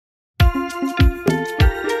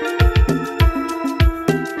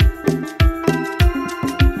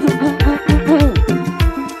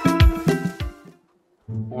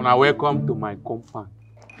Una welcome to my compound.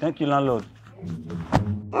 Thank you, landlord.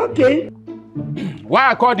 Okay.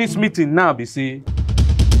 Why I call this meeting now, be say,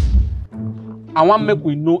 I want make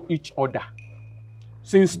we know each other.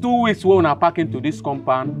 Since 2 weeks when I pack into this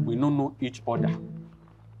compound, we don't know each other.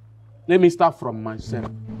 Let me start from myself.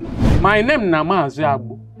 My name is Namazi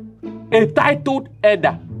Agbo, a titled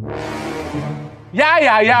elder.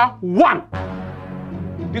 Yeah, one.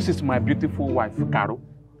 This is my beautiful wife, Carol.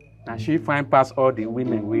 And she fine past all the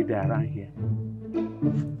women way there around here.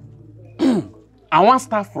 I want to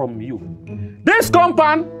start from you. This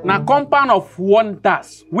compound, na compound of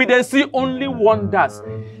wonders. We dey see only wonders.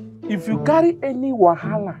 If you carry any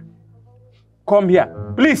wahala, come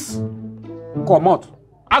here. Please, come out.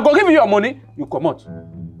 I go give you your money, you come out.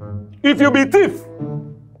 If you be thief,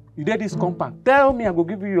 you dey this compound. Tell me I go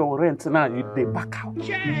give you your rent now, you dey back out.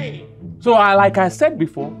 Okay. So like I said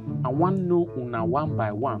before, I want to know una one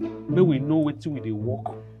by one. May we know what we dey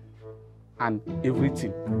work and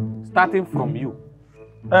everything. Starting from you.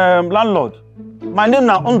 Landlord, my name is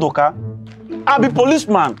Ondoka. I be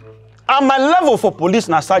policeman. And my level for police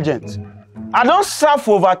na sergeant. I don't serve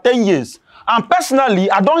for over 10 years. And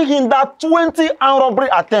personally, I don't hinder 20 armed robbery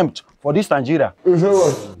attempts for this Nigeria.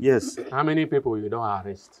 Yes. How many people you don't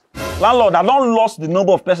arrest? Landlord, I don't lost the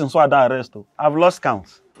number of persons so I don't arrest. I've lost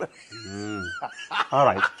counts. All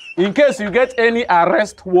right. In case you get any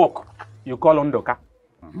arrest work, you call Ondoka.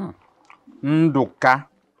 Ondoka.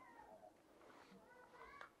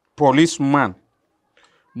 Policeman.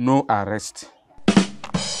 No arrest.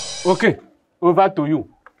 Okay, over to you.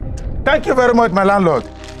 Thank you very much, my landlord.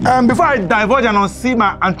 Before I divulge and unsee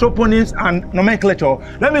my anthroponyms and nomenclature,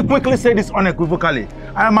 let me quickly say this unequivocally.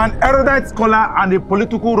 I am an erudite scholar and a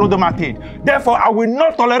political rhodomatid. Therefore, I will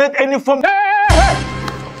not tolerate any form... Hey!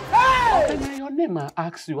 Your name I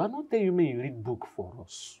ask you. I don't tell you may you read book for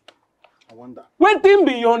us. I wonder. Waiting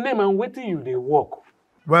be your name and waiting you they work.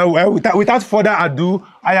 Well, without further ado,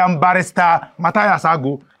 I am Barrister Matthias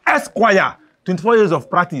Ago, Esquire. 24 years of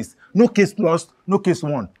practice, no case lost, no case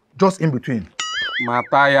won, just in between.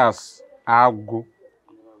 Matthias Ago,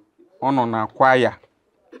 ono na kwaya,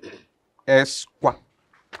 Esquire.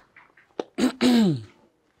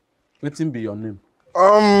 Waiting be your name.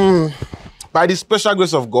 By the special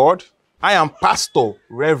grace of God, I am Pastor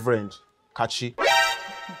Reverend Kachi.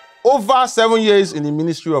 Over 7 years in the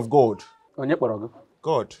ministry of God. Onye kpọrọ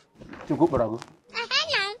God. Chukwu kpọrọ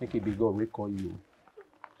Make it be God, we call you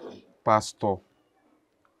Pastor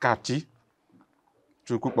Kachi.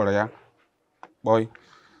 Chukwu kpọrọ ya. Boy.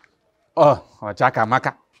 Oh, Ochaka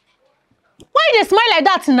Maka. Why you smile like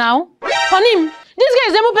that now? Honey, this guy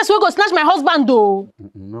is the only person who go snatch my husband though.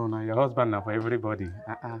 No, your husband now for everybody.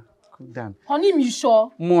 Cool down. Honey, you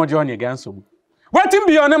sure? More Johnny again so. Waiting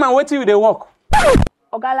be your name and waiting you they walk.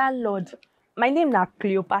 Oga landlord, my name is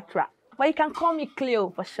Cleopatra, but you can call me Cleo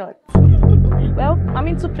for short. Well, I'm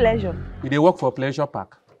into pleasure. You they work for pleasure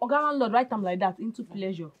park. Oga landlord, write them like that, into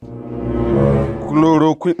pleasure.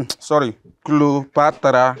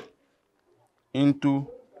 Cleopatra into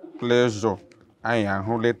pleasure. I am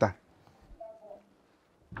who later.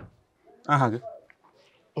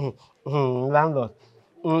 Landlord,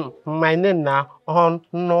 my name na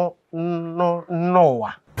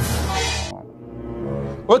Noah.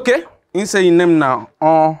 Okay, you say your name now.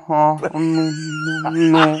 Noah.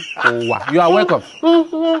 You are welcome.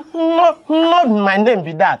 Not my name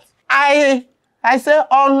be that. I say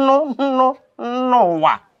Noah. No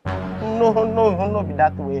be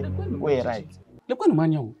that way right. Look when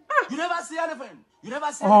man you. You never see anything. You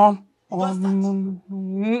never see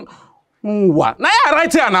What? Now you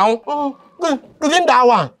right here now. Clean that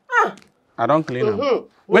one. I don't clean them.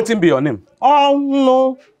 Waiting be your name.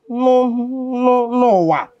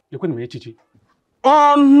 Noah. Look when me chichi.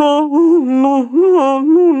 No.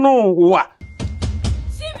 What?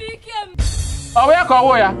 Oh, where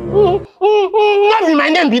go ya? What be my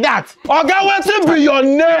name be that? Oga, what be your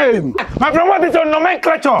name? My friend, what is your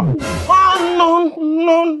nomenclature?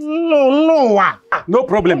 Noah. No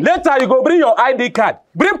problem. Later you go bring your ID card.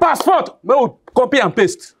 Bring passport. We'll copy and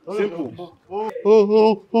paste. Simple.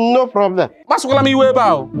 No problem. What's what me way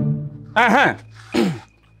about?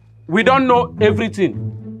 We don't know everything.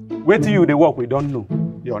 Wait till you the work we don't know.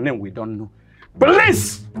 Your name we don't know.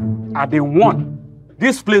 Police are the one.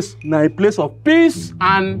 This place is a place of peace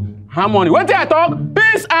and Harmony. What did I talk?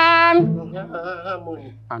 Peace and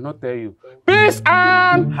Harmony. I not tell you. Peace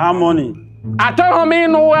and Harmony. I tell me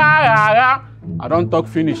no. I don't talk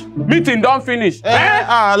finish. Meeting don't finish.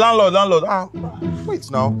 Landlord. Wait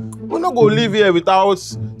now. We're not going to leave here without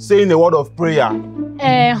saying a word of prayer.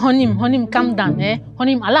 Honim, calm down,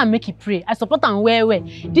 Honim, Allah make you pray. I support and where.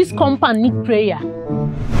 This compound need prayer.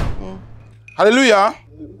 Hallelujah.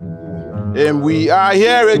 And we are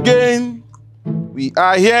here again. We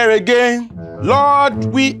are here again. Lord,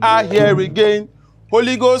 we are here again.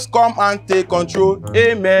 Holy Ghost, come and take control.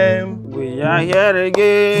 Amen. We are here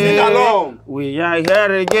again. Sing along. We are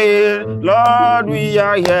here again. Lord, we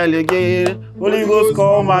are here again. Holy Ghost,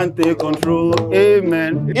 come and take control.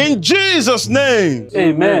 Amen. In Jesus' name.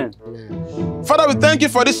 Amen. Father, we thank you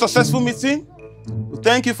for this successful meeting. We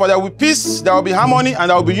thank you for there will be peace, there will be harmony, and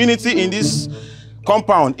there will be unity in this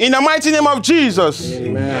compound. In the mighty name of Jesus.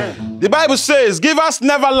 Amen. The Bible says, give us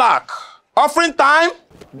never lack. Offering time.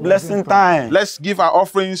 Blessing time. Let's give our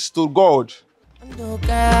offerings to God.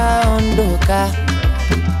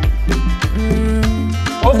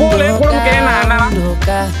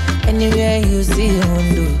 Anywhere you see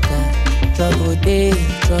Honduka, trouble day,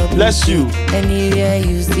 trouble. Bless you. Anywhere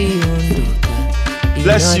you see Honduka,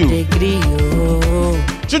 bless you.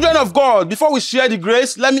 Children of God, before we share the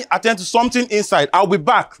grace, let me attend to something inside. I'll be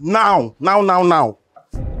back now.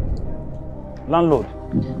 Landlord,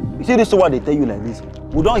 you see this is what they tell you like this.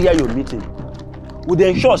 We don't hear your meeting. We dey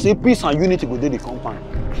ensure say peace and unity go dey the compound.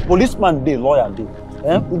 Policeman dey, lawyer dey.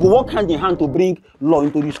 We go work hand in hand to bring law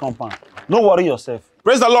into this compound. No worry yourself.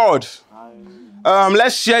 Praise the Lord.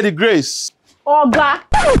 Let's share the grace. Oga,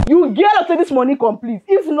 you get us this money complete.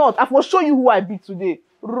 If not, I will show you who I be today.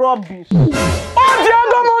 Rubbish. My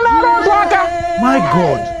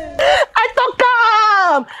God.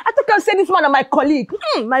 I took him say this man and my colleague.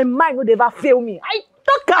 My mind would never fail me. I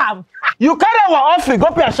took him. You carry our offering,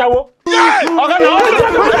 go pay a shower. Yeah!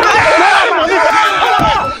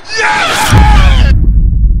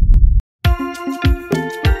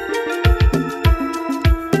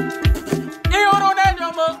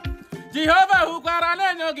 Jehovah who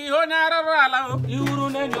quaraneno gihonara Iuru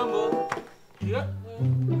nenyomo.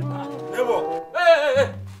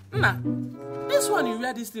 Hey. Nah. This one you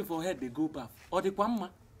wear this thing for head they go back. Or the kwamma.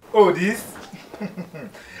 Oh, this?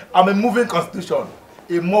 I'm a moving constitution,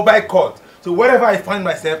 a mobile court. So wherever I find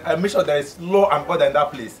myself, I make sure there is law and order in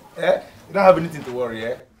that place. You don't have anything to worry,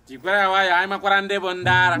 I'm a quarande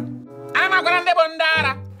bondara.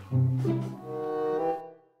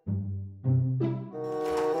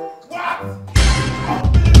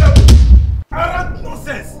 Arrant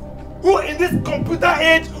nonsense! Who in this computer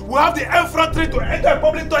age will have the effrontery to enter a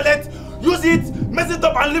public toilet, use it, mess it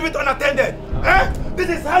up and leave it unattended? This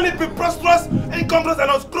is highly preposterous, incongruous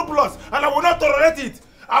and unscrupulous, and I will not tolerate it.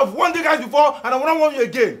 I've warned you guys before and I will not warn you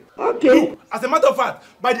again. Okay. Look, as a matter of fact,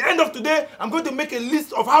 by the end of today, I'm going to make a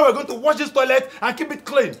list of how we're going to wash this toilet and keep it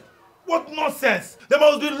clean. What nonsense! There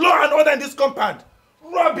must be law and order in this compound.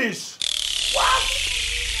 Rubbish! What?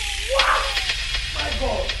 My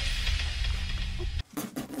God!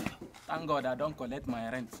 Thank God I don't collect my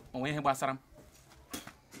rent.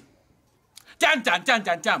 Cham.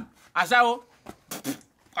 Asao.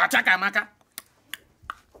 Achaka maka.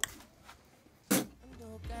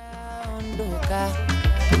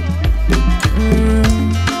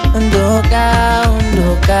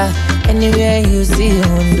 Honduka. Anywhere you see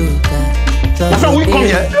Honduka. That's how we come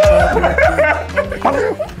here.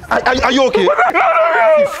 Are you okay?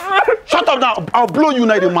 Shut up now. I'll blow you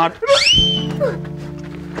now, you mad.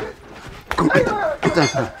 Come, get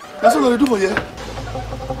down. That's what I do for you.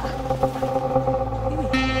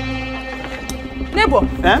 Neighbor.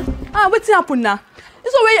 What's happened now?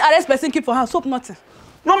 This is where you arrest person keep for house, hope nothing.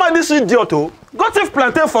 No man, this idiot, got if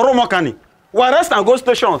plantain for Romokani. We arrest and go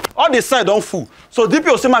station. All the side don't fool. So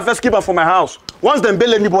DPO say my first keeper for my house. Once them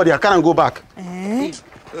bail anybody, I can't go back.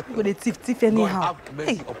 Go the thief anyhow.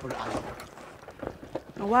 Hey.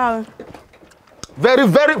 Wow. Very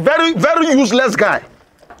useless guy.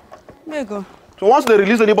 There you go. So once they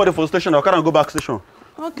release anybody for station, I can't go back station.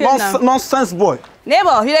 Okay, now. Nonsense boy.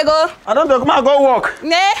 Neighbor, here they go. I don't know, come on, go walk.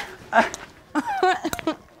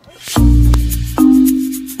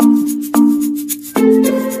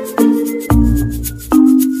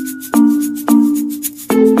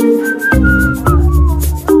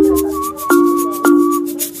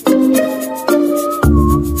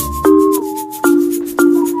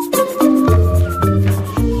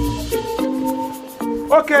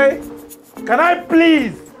 Okay, can I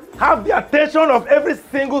please have the attention of every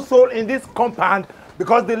single soul in this compound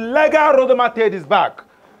because the legal road market is back.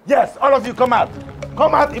 Yes, all of you come out.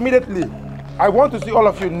 Come out immediately. I want to see all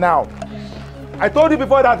of you now. I told you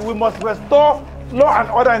before that we must restore law and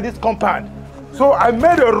order in this compound. So I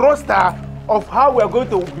made a roster of how we are going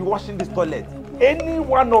to be washing this toilet. Any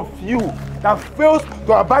one of you that fails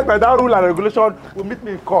to abide by that rule and regulation will meet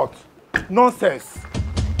me in court. Nonsense.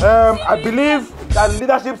 I believe that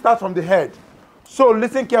leadership starts from the head. So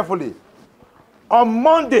listen carefully. On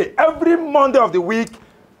Monday, every Monday of the week,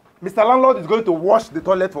 Mr. Landlord is going to wash the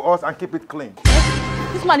toilet for us and keep it clean.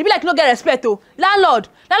 This man, he be like no get respect, oh. Landlord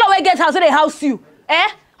wey get house, where they house you. How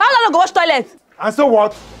landlord go wash toilet? And so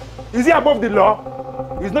what? Is he above the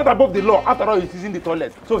law? He's not above the law. After all, he's using the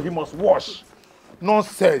toilet, so he must wash.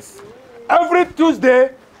 Nonsense. Every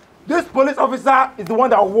Tuesday, this police officer is the one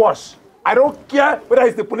that will wash. I don't care whether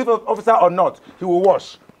he's the police officer or not. He will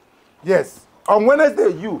wash. Yes. On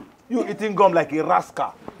Wednesday, you eating gum like a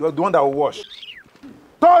rascal. You're the one that will wash.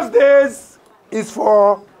 Thursdays is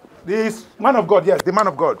for this man of God. Yes, the man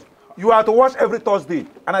of God. You are to wash every Thursday.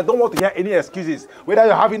 And I don't want to hear any excuses. Whether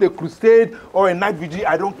you're having a crusade or a night vigil,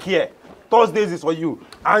 I don't care. Thursdays is for you.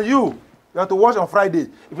 And you have to wash on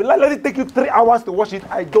Friday. If you let it take you 3 hours to wash it,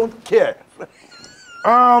 I don't care.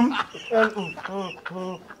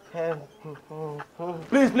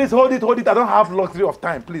 Please hold it. I don't have luxury of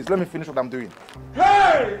time. Please, let me finish what I'm doing.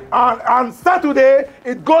 Hey! And Saturday,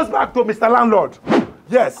 it goes back to Mr. Landlord.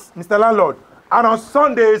 Yes, Mr. Landlord. And on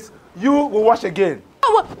Sundays, you will wash again.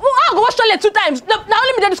 I go wash toilet 2 times. Now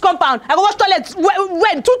only me in this compound. I go wash toilet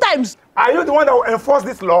when 2 times. Are you the one that will enforce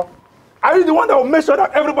this law? Are you the one that will make sure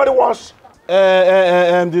that everybody wash?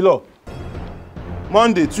 The law.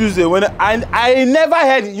 Monday, Tuesday, when I never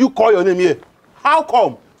heard you call your name here. How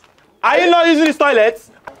come? Are you not using this toilet?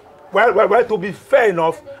 Well, to be fair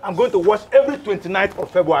enough, I'm going to wash every 29th of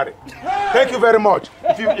February. Thank you very much.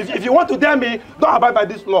 If you want to dare me, don't abide by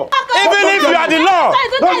this law. Even if you are the law,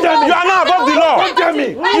 don't dare me. You are not above the law. Don't dare me.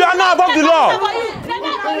 You are not above the law.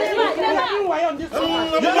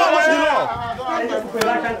 You are not above the law.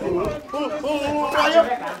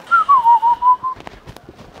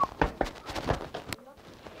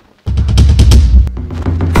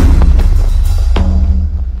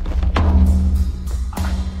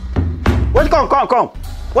 Wait, come.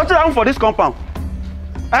 What is happening for this compound?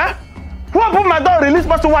 Who opened my door, release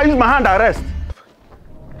person who I use my hand arrest?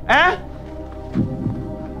 I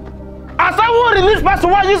said who release person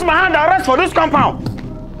who I use my hand arrest for this compound?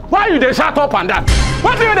 Why you dey shut up and down?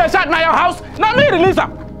 What do you dey shut na your house? Na me release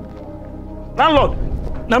am. Landlord,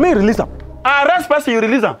 Na me release am. I arrest person, you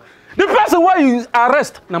release am. The person where you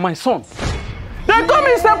arrest na my son. They come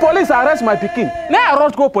in say police arrest my pikin. Now I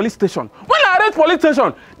rush go police station. When I reach police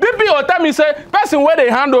station, DPO tell me say person where they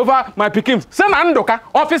hand over my pikin say na Ndoka,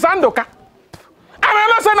 Officer Ndoka. And I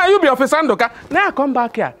know say na you be Officer Ndoka. Now I come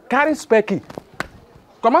back here, carry spare key.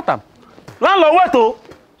 Come out am. Landlord, wait oh.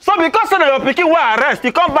 So because say na your pikin wey arrest,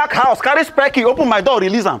 you come back house, carry spare key, open my door,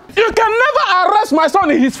 release am. You can never arrest my son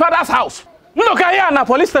in his father's house. Ndoka here na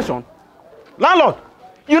police station. Landlord,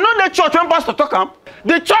 you know the church when pastor talk am?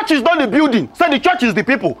 The church is not the building. Say the church is the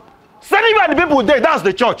people. Say anywhere the people there, that's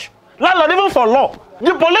the church. Landlord, even for law,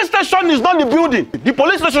 the police station is not the building. The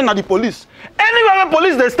police station are the police. Anywhere where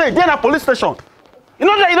police they stay, they're a police station. You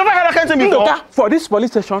know that you never heard that kind of thing before? For this police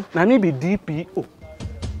station, na me be DPO.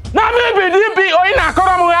 Na me be DPO in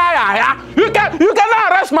Akoromu. You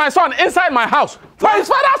cannot arrest my son inside my house for his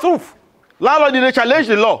father's roof. Landlord, did they challenge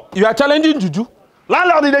the law? You are challenging Juju.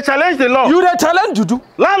 Landlord, did they challenge the law? You dey challenge Juju.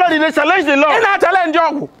 Landlord, did they challenge the law? You not challenge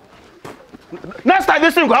Jogu. Next time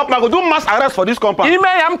this thing go happen, I go do mass arrest for this compound. You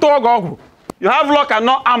may am to Gogu. You have luck and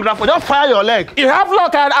not armed. Therefore, just fire your leg. You have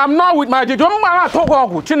luck and I'm not with my Juju. I'm to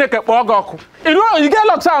Gogu. Chineke Gogu. You get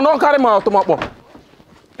luck, sir. No carry my automobile.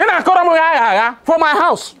 In Akoromu for my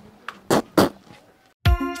house.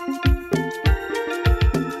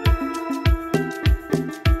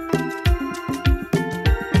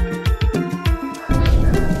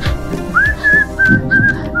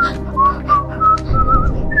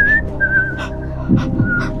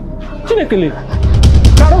 Chinekele,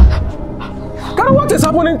 Carol, what is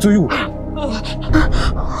happening to you?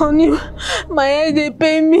 Honey, my head they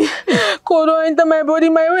pain me. Cold don't enter my body.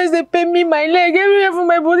 My waist they pain me. My leg, everywhere from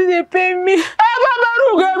my body they pain me.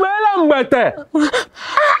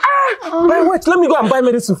 Wait, let me go and buy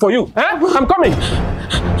medicine for you. I'm coming.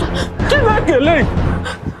 Chinekele.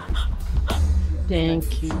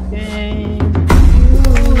 Thank you.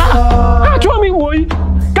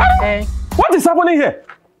 Carol, what is happening here?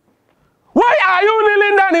 Why are you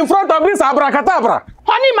kneeling down in front of this abracadabra?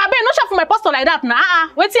 Honey, my babe, no shout for my pastor like that now.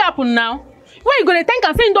 What's happen now? Where you gonna think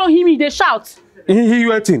and say don't hear me, they shout. He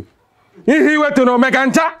waiting. He waiting on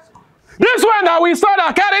Meganta. This one that we saw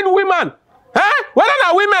that carried women Whether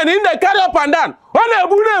na women in the carry up and down.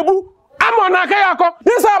 Nebu. I'm on a kayako.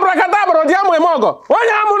 This abracadabra, Diamo Mogo. When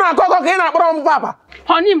I'm on a coco in a brown papa.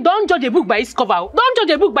 Honey, don't judge a book by its cover. Don't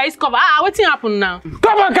judge a book by its cover. What's happening now?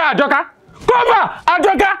 Cover car, Joker. Cover,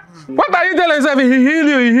 Joker. What are you telling yourself? He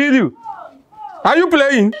heal you. Are you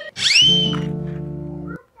playing?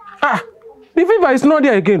 The fever is not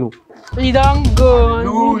there again. He don't go.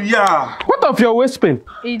 Hallelujah. What of your waist pain?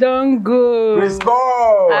 He don't go. Praise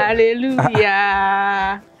God.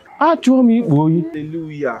 Hallelujah.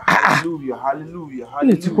 Hallelujah. Hallelujah. Hallelujah.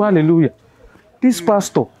 Hallelujah. This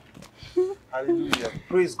pastor. Hallelujah.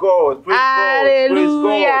 Praise God. Praise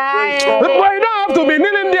Hallelujah. God. Praise God. But you don't have to be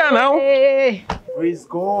kneeling there now. Praise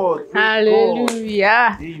God. Praise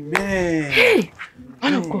Hallelujah. God. Amen. Hey,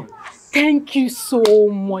 man of God. Thank you so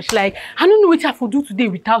much. Like, I don't know what I have to do today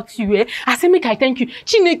without you. I say, make I thank you.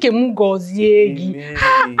 Chineke mugoziegi.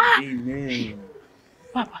 Amen.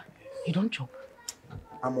 Papa, you don't chop.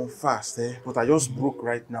 I'm on fast, but I just broke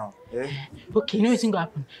right now. Okay, you know what's going to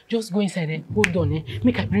happen? Just go inside, hold on,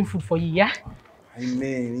 make I bring food for you, yeah?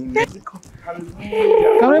 Amen.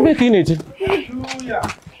 Hallelujah. Can I make in it? Hallelujah.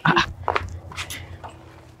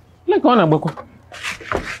 Like on a book.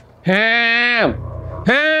 Ham.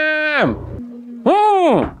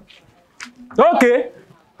 Okay.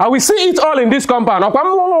 I will see it all in this compound. And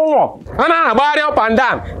I'm body up and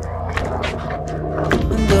down.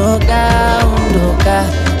 Undoka,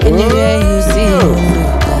 anywhere you see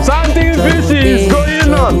Undoka. Something fishy is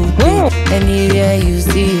going on. Anywhere you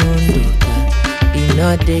see Undoka, you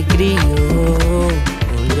not degree.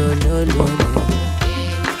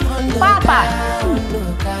 Papa!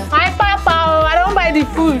 My Papa, I don't buy the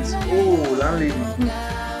food. Oh, landlady.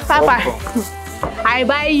 Papa, I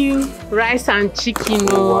buy you rice and chicken.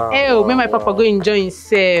 Wow, hey, may my Papa go enjoy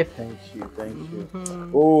himself. Thank you.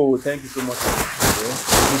 Oh, thank you so much.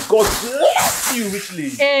 God bless you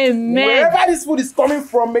richly. Amen. Wherever this food is coming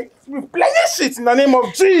from, replenish it in the name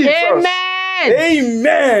of Jesus. Amen.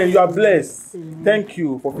 Amen. You are blessed. Thank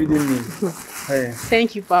you for feeding me. Hey.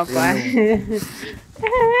 Thank you, Papa.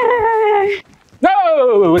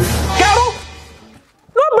 No, Carol.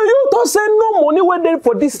 No, but you don't say no money went there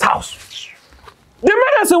for this house. The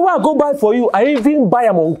man say, "Well, I go buy for you. I even buy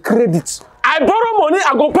them on credit. I borrow money.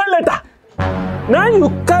 I go pay later." Now you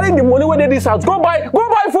carry the money where this house. Go buy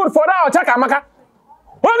food for that or check Amaka.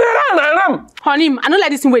 Honey, I don't like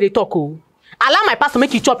this thing where they talk. Allow my pastor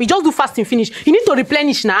make you chop. He just do fasting finish. You need to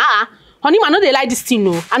replenish now. Honey, I know they like this thing.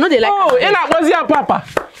 No, I know they like. Oh, and I was your papa.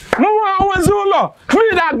 No, I was Zolo. Me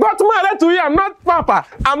that got married to you. I'm not papa.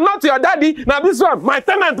 I'm not your daddy. Now this one, my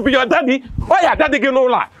tenant be your daddy. Oh yeah, daddy get no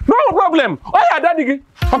lie. No problem. Oh yeah, daddy get.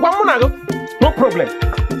 Papa Munago. No problem.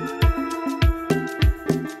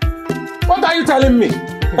 What are you telling me?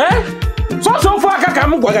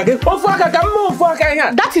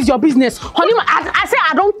 That is your business. Honey, I say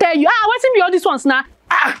I don't tell you. What's in all these ones now?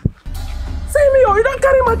 See me, you don't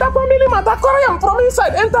carry my family matter. Carry them from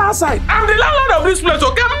inside, enter outside. I'm the landlord of this place,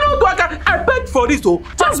 okay? I paid for this,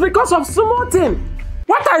 just because of small thing.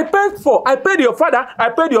 What I paid for, I paid your father, I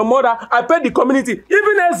paid your mother, I paid the community.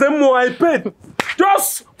 Even as more, I paid.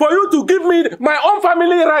 Just for you to give me my own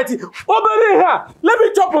family right. Over here, let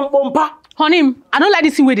me chop on bumper. Honey, I don't like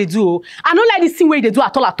this thing where they do. I don't like this thing where they do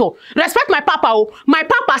at all. Respect my papa. My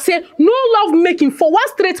papa say no love making for 1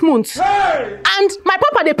 straight month. Hey! And my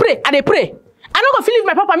papa they pray. I don't go feel if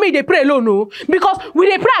my papa made they pray alone, no. Because we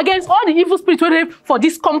they pray against all the evil spirits for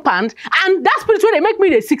this compound. And that spirit where they make me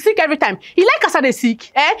they sick every time. He like us at the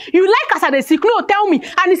sick. You like us at the sick. No, tell me.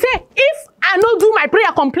 And he say, if I don't do my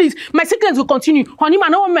prayer complete, my sickness will continue. Honey, I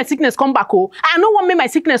don't want my sickness come back. I don't want my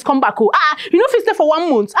sickness come back. You know if you stay for 1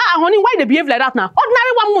 month. Honey, why they behave like that now?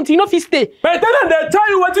 Ordinary 1 month, you know if you stay. But then they tell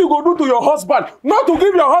you what you go do to your husband. Not to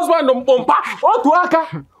give your husband a bumper or to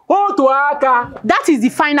Aka. That is the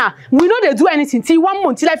final. We know they do anything till 1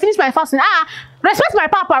 month till I finish my fasting. Respect my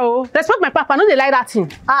papa, respect my papa. No, they like that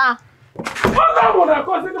thing.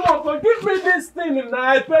 Give me this thing and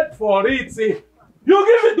I paid for it. See. You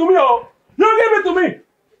give it to me, You give it to me.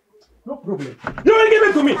 No problem. You will give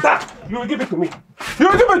it to me. You will give it to me. You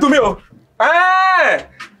will give it to me,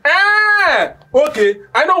 Okay,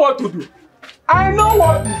 I know what to do.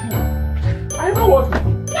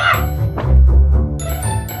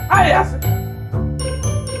 Yes.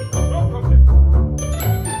 No problem.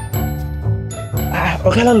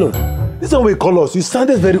 Okay, landlord. This one we call us. You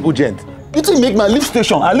sounded very urgent. You think make my lift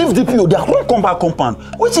station? I live DPO. They are going to come back compound.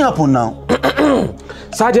 What's happening now?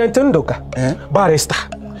 Sergeant Ndoka, barrister.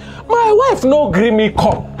 My wife no agree me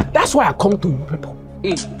come. That's why I come to you people.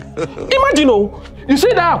 Imagine, you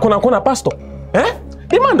see that Kona pastor?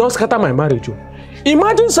 The man don't scatter my marriage.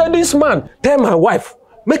 Imagine say this man tell my wife,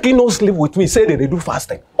 make him no sleep with me, say they do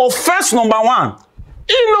fasting. Offense number 1.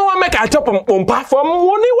 You know what make I chop pompa for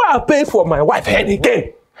money what I pay for my wife head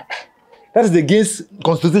again. That is against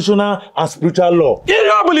constitutional and spiritual law. You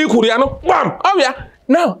don't believe Kuriano? Bam! Oh yeah.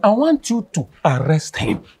 Now I want you to arrest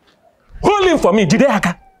him. Hold him for me,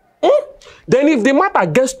 Jideaka. Then if the matter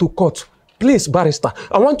gets to court, please, barrister,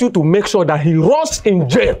 I want you to make sure that he rots in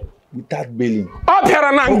jail. Without bailing. No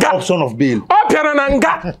option of bail.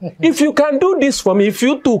 If you can do this for me, if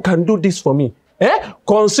you too can do this for me,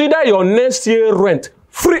 consider your next year rent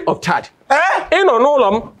free of charge.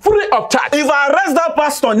 Free of charge. If I arrest that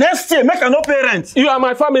pastor next year, make a no pay rent. You are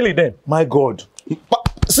my family then. My God.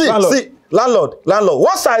 See, landlord,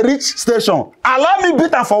 once I reach station, allow me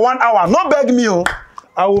beat him for 1 hour. No beg me. Oh.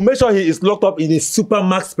 I will make sure he is locked up in a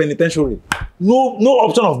supermax penitentiary. No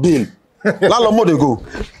option of bail. Landlord, more they go.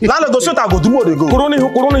 Landlord go shoot, I go do more they go. Corona.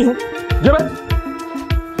 Jebe.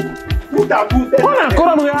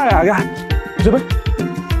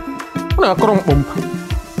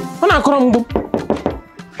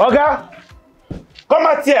 Oga, come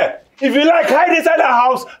out here. If you like, hide inside the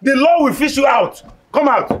house. The law will fish you out. Come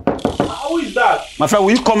out. Who is that? My friend,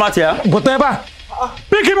 will you come out here? Whatever.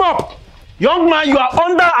 Pick him up. Young man, you are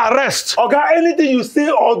under arrest. Oga, anything you say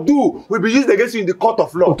or do will be used against you in the court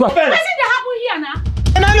of law. What is that happen here now?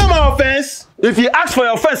 And I know my offense. If you ask for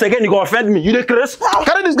your offense again, you go offend me. You the crazy.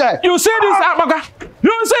 Carry this guy. You say this, Abaga.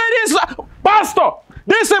 You say this, pastor.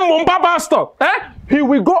 This is Mumba pastor. He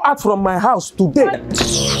will go out from my house today.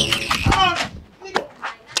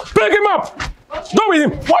 Pick him up. Go with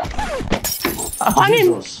him. What? On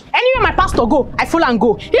him. Anywhere my pastor go, I follow and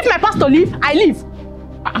go. If my pastor leave, I leave.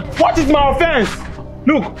 What is my offense?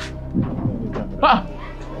 Look.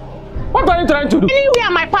 What are you trying to do?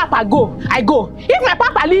 Anywhere my papa go, I go. If my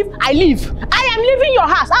papa leave, I leave. I am leaving your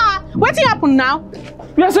house. What happened now?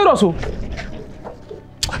 You are serious?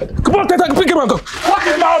 Come on, pick him up. Go. What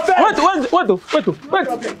is my offense?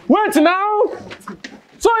 Wait now.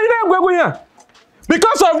 So you don't go here.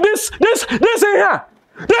 Because of this in here.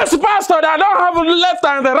 This pastor that don't have the left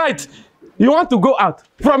and the right. You want to go out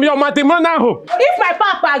from your matrimonial home. If my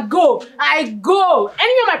papa go, I go.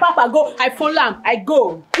 Anywhere my papa go, I follow him. I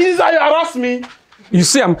go. This is how you harass me. You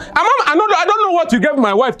see, I don't know what you gave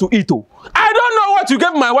my wife to eat. Oh. I don't know what you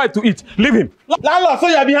gave my wife to eat. Leave him. Landlord, so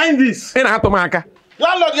you are behind this.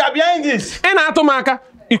 Landlord, you are behind this.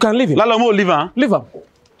 You can leave him. Landlord, leave him. Leave him.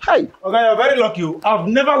 Hey. Okay, you're very lucky. I've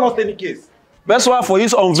never lost any case. Best one for you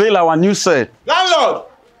to unveil our new set. Landlord,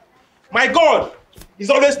 my God is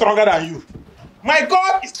always stronger than you. My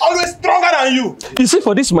God is always stronger than you. You see,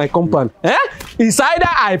 for this my compound, it's either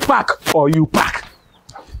I pack or you pack.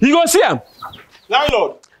 You go see him.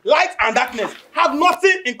 Landlord, light and darkness have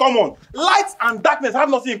nothing in common. Light and darkness have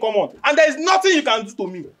nothing in common. And there is nothing you can do to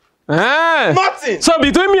me. Nothing. So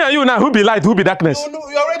between me and you now, who be light, who be darkness? No,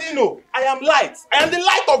 you already know. I am light. I am the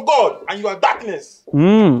light of God. And you are darkness. I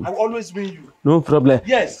will always win you. No problem.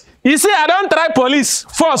 Yes. You see, I don't try police.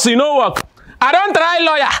 Force, you know work. I don't try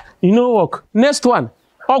lawyer. You know work. Next one.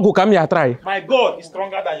 Ogu, come here, try. My God is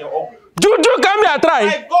stronger than your Ogu. Juju, come here, try.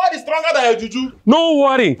 My God is stronger than your Juju. No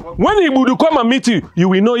worry. When he would come and meet you, you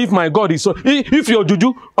will know if my God is so. If your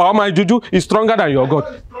Juju or my Juju is stronger than your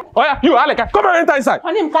God. Oh yeah, you Aleka, come and enter inside.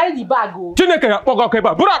 On him carry the bag. Oh. Carry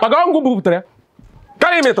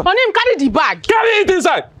him, On him carry the bag. Carry it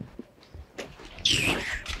inside.